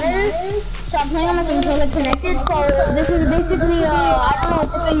got a monitor. So I'm playing on my controller connected. So this is basically, I don't know if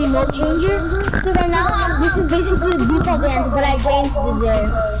it's any mode changer. So then now, this is basically the default dance, but I changed it there.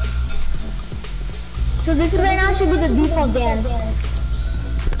 So this right now should be the default dance.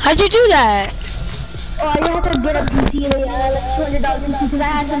 How'd you do that? Oh, I had to get a PC, like $200 PC, because I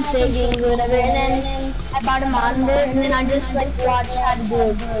had some savings or whatever, and then I bought a monitor, and then I just like watched how to do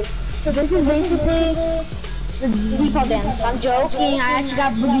it. So this is basically the default dance. I'm joking, I actually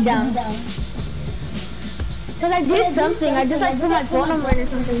got boogie down. Cause I did something, I just like put my phone number or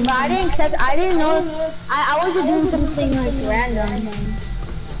something, but I didn't know, I was just doing something like random.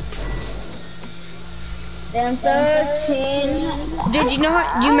 Then 13. Dude, you know what?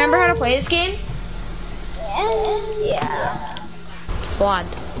 Do you remember how to play this game? Yeah. Squad.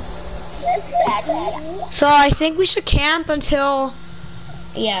 So I think we should camp until...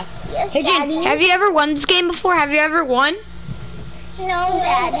 Yeah. Yes, Hey, Jane, have you ever won this game before? Have you ever won? No,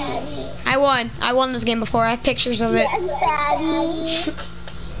 Daddy. I won. I won this game before. I have pictures of it. Yes, Daddy.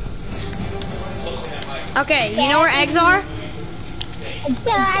 Okay, you know where eggs are?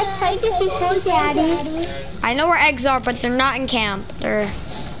 I tried this before, Daddy. I know where eggs are, but they're not in camp. There's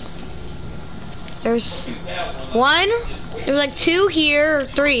one. There's like two here, or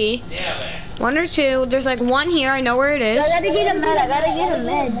three. One or two. There's like one here. I know where it is. I gotta get a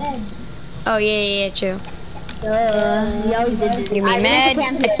med. Oh yeah, true. You always did this. Give me med.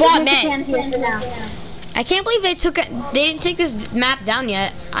 I bought med. I can't believe they didn't take this map down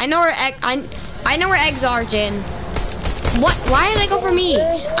yet. I know where I know where eggs are, Jin. What? Why did they go for me?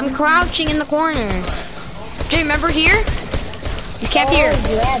 I'm crouching in the corner. Do you remember here? You kept here.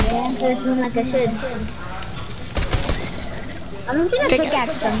 Yeah, man. Like I should. I'm just gonna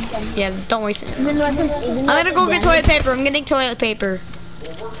pickaxe them. Yeah, don't waste it. I'm gonna go get toilet paper. I'm getting toilet paper.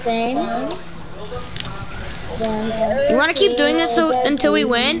 Same. You wanna keep doing this until we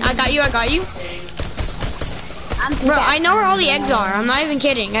win? I got you. Bro, I know where all the eggs are. I'm not even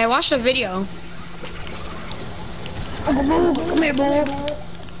kidding. I watched a video. Come here, boo.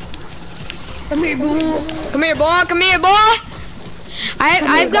 Come here, boo. Come here, boy. Come here, boy.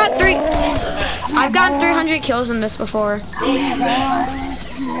 I've got 300 kills in this before.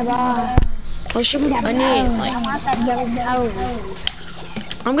 What should I need? Like,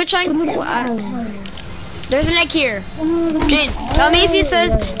 I'm gonna try and. There's an egg here. Jane, tell me if it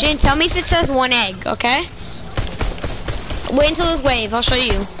says. Jane, tell me if it says 1 egg. Okay. Wait until this wave. I'll show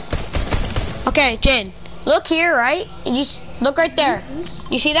you. Okay, Jane. Look here, right? And you look right there.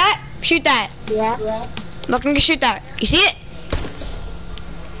 You see that? Shoot that. Yeah. Look, I'm gonna shoot that. You see it?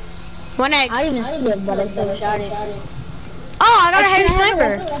 1 egg. I didn't even see it, but I still shot it. Oh, I got a heavy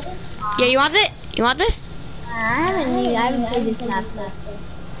sniper. Yeah, you want it? You want this? I haven't played this map, so.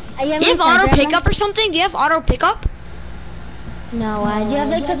 Do you have auto pickup or something? Do you have auto pickup? No, do you have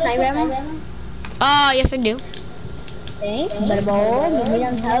like a sniper ammo? Yes I do. Thanks, but give me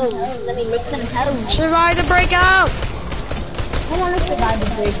them toes. Let me lick them toes. Survive the breakout! I want to survive the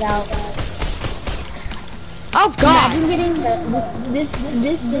breakout. Oh god! Imagine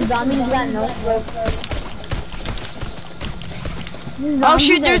getting the zombies got no scope. Oh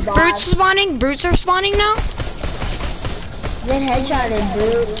shoot, there's brutes spawning. Brutes are spawning now. Then headshotted,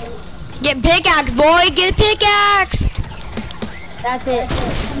 dude. Get pickaxe, boy. Get a pickaxe. That's it.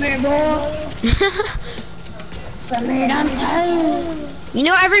 Come here, boy. Come here, them toes. You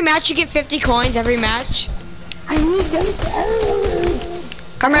know, every match you get 50 coins. Every match. I need them toes.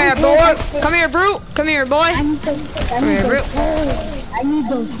 Come here, boy. Come here, brute. Come here, boy. Come here, brute. I need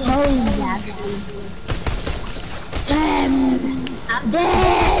those toes, actually. I'm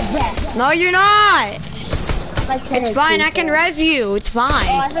dead. No, you're not. It's fine. I can res you. It's fine.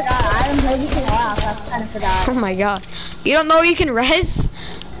 Oh, I forgot. I haven't played this in a while, so I kind of forgot. Oh my god. You don't know you can res?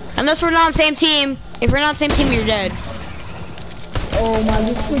 Unless we're not on the same team. If we're not on the same team, you're dead. Oh my,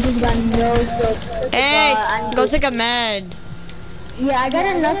 this kid just got no scope. Hey, go take a med. Yeah, I got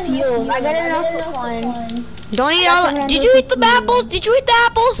enough fuel. I got enough coins. Don't eat all. Did you eat the apples? Did you eat the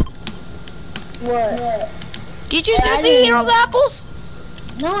apples? What? Did you seriously eat all the apples?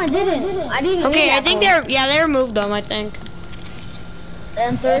 No, I didn't. I didn't. Okay, I think they removed them. I think.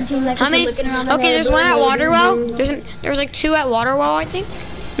 And 13 like. How many? Okay, there's one at Waterwell. There's like 2 at Waterwell, I think.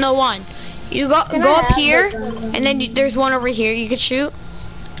 No, 1. You go up here, and then there's one over here. You could shoot.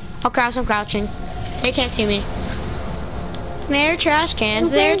 I'll crouch. I'm crouching. They can't see me. They're trash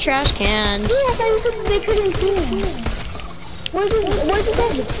cans. They're trash cans. Yeah, I thought you said they couldn't see me. Where's the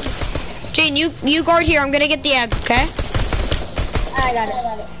egg? Jane, you guard here. I'm gonna get the egg. Okay. I got it.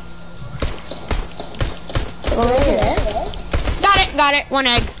 Got it. 1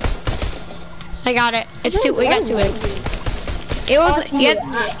 egg. I got it. It's 2. We got 2 eggs. It was you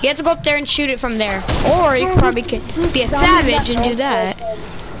had to go up there and shoot it from there, or you could probably be a savage and do that.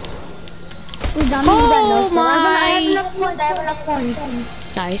 Oh my! I have enough coins.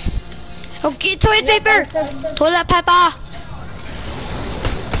 Nice. Okay, toilet paper. Toilet paper.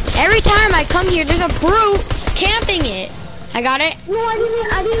 Every time I come here, there's a brute camping it. I got it. No, I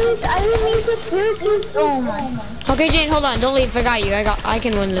didn't mean to purchase. Oh my. Okay, Jane, hold on. Don't leave. I got you. I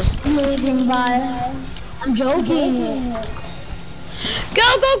can win this. Amazing, bye. I'm joking. Go.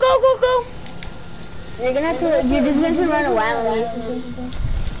 You're just going to run away or something.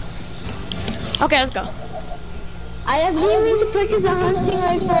 Okay, let's go. I didn't mean to purchase a hunting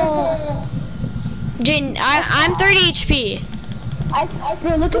rifle. Jane, I'm 30 HP.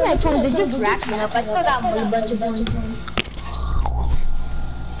 Bro, look at my points. They just racked me up. I still got a bunch of points.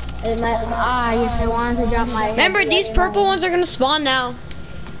 Yes, I wanted to drop my. Remember, these purple ones are gonna spawn now.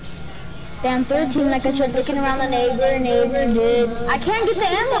 Damn, 13. Like I tried looking around the neighbor did. I can't get the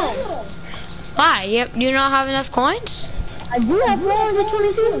ammo. Why? Yep. You don't have enough coins? I do have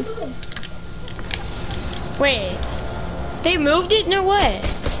 422. Wait. They moved it? No way.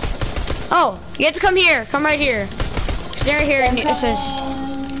 Oh, you have to come here. Come right here. Stay right here and it says.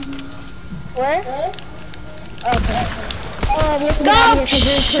 Where? Okay. Oh, we have to go!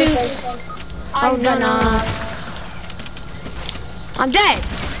 Shoot. Oh, no. I'm dead.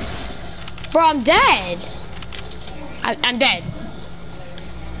 Bro, I'm dead. I'm dead.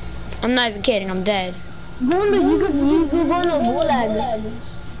 I'm not even kidding. I'm dead. You could go to the gulag.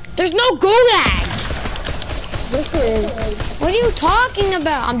 There's no gulag. Yes, there is. What are you talking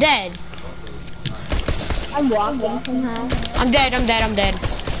about? I'm dead. I'm walking somehow. I'm dead.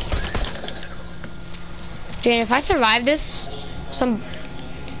 Jane, if I survive this,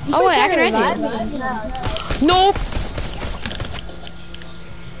 oh wait, I can res you. No.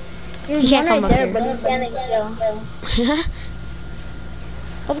 He's can't one come right up there, here. but he's standing still.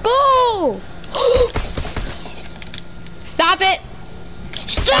 Let's go. Stop it!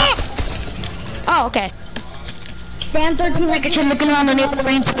 Stop! Oh, okay. Damn, 13 seconds. You're looking around the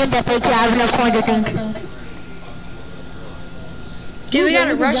range to get that fake. I have enough coins, I think. Dude, we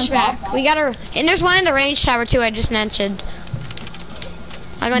gotta rush back. We gotta, and there's one in the range tower too. I just mentioned.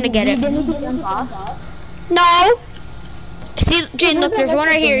 I'm gonna get it. No. See, Jane, look, there's one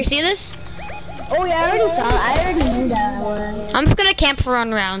right here. You see this? Oh yeah, I already saw it. I already knew that one. I'm just gonna camp for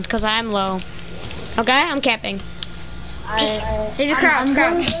 1 round because I'm low. Okay, I'm camping. Just hit the crouch. I don't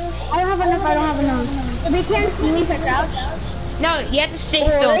have enough. I don't have enough. So they can't see me if I crouch. No, you have to stay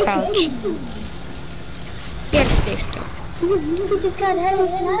still, crouch. You have to stay still. You just got heavy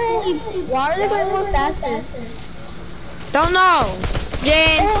sniped. Why are they going more faster? Don't know.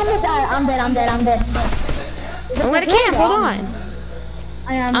 Jane. Oh, I'm dead. I'm dead. I'm gonna camp. Hold on.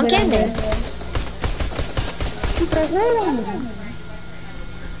 I'm camping.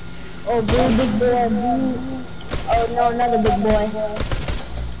 Oh, blue, big boy, blue. Oh no, another big boy.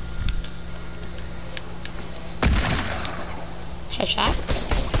 Headshot.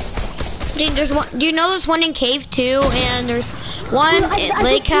 Dude, there's one. Do you know there's one in cave too, and there's one in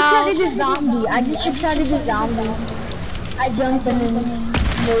lake house. I just tried the zombie. I jumped in and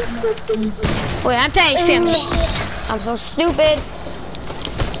wait, I'm telling you, I'm so stupid.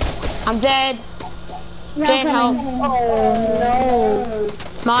 I'm dead. Can't help. Oh no.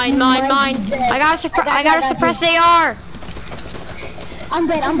 Mine. I gotta suppress AR. I'm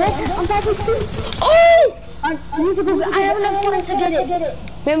dead. Oh! I need to go. I have enough points to get it.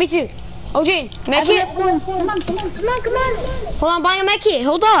 Wait, me too. Oh, Jane, med kit. Come on. Hold on, I'm buying a med kit.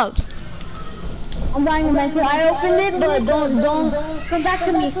 Hold up. I'm buying a med kit. I opened it, but don't come back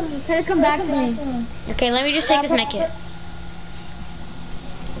to me. Try to come back to me. Okay, let me just take this med kit.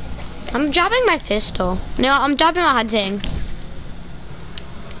 I'm dropping my pistol. No, I'm dropping my hunting.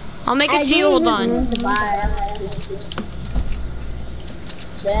 I'll make it to you. Hold on.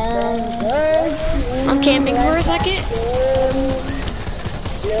 I'm camping for a second.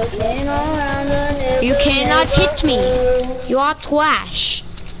 You cannot hit me. You are trash.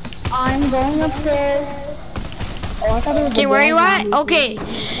 I'm going upstairs. Okay, where are you at? Okay,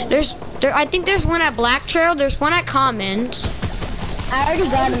 I think there's one at Black Trail. There's one at Commons. I already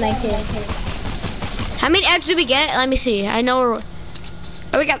got a med kit. How many eggs did we get? Let me see. I know we're.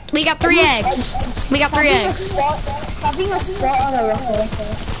 Oh, we got 3 eggs. We got 3 eggs. Stop being a spot on a rocket.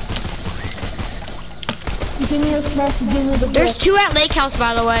 Give me a smoke to give me the There's 2 at Lake House,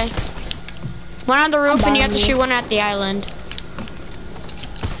 by the way. One on the roof, and you have to shoot one at the island.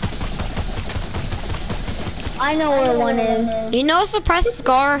 I know where one is. You know, Suppressed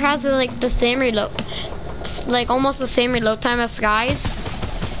Scar has like the same reload, like almost the same reload time as Skies.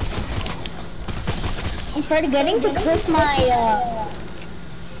 I'm forgetting to click my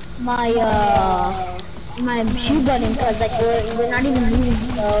shoe button because like we're not even moving.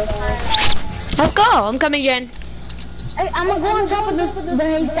 So let's go. I'm coming, Jen. I'm gonna go on top of the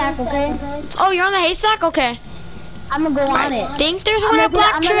haystack, okay? Oh, you're on the haystack? Okay. I'm gonna go on it. I think there's one at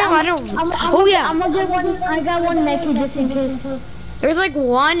Black Trail. I don't. Oh yeah. I'm gonna get one. I got one naked just in case. There's like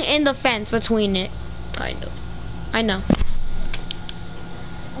one in the fence between it. Kind of. I know.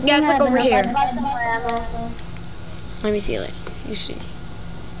 Yeah, it's like over here. Let me see it. You see.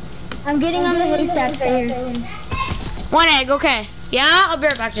 I'm getting on the haystacks right here. 1 egg. Okay. Yeah, I'll be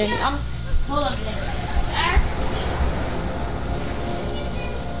right back, Jen. Hold up.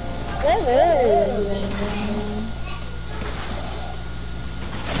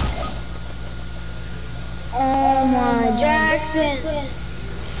 Oh my Jackson!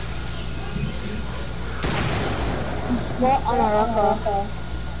 Spot on a rocker.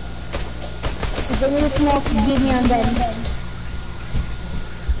 Give me the smoke, give me on dead.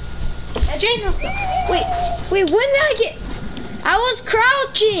 Jane, no stop. Wait, when did I get? I was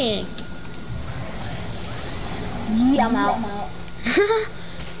crouching. Yeah, I'm out.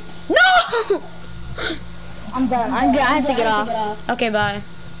 No! I'm done. I'm good. I have to get off. Okay, bye.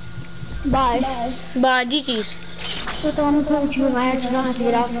 Bye. Bye, DTs. I told you I actually don't have to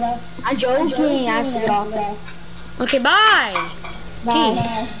get off. I'm joking. I have to get off. Okay, bye.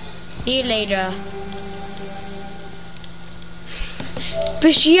 Bye. See you later.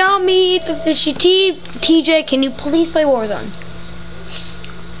 Fishy on me, it's a fishy TJ, can you please play Warzone?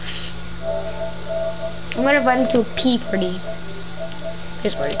 I'm gonna invite him to a pee party.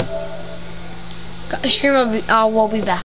 Piss party. Stream will be back.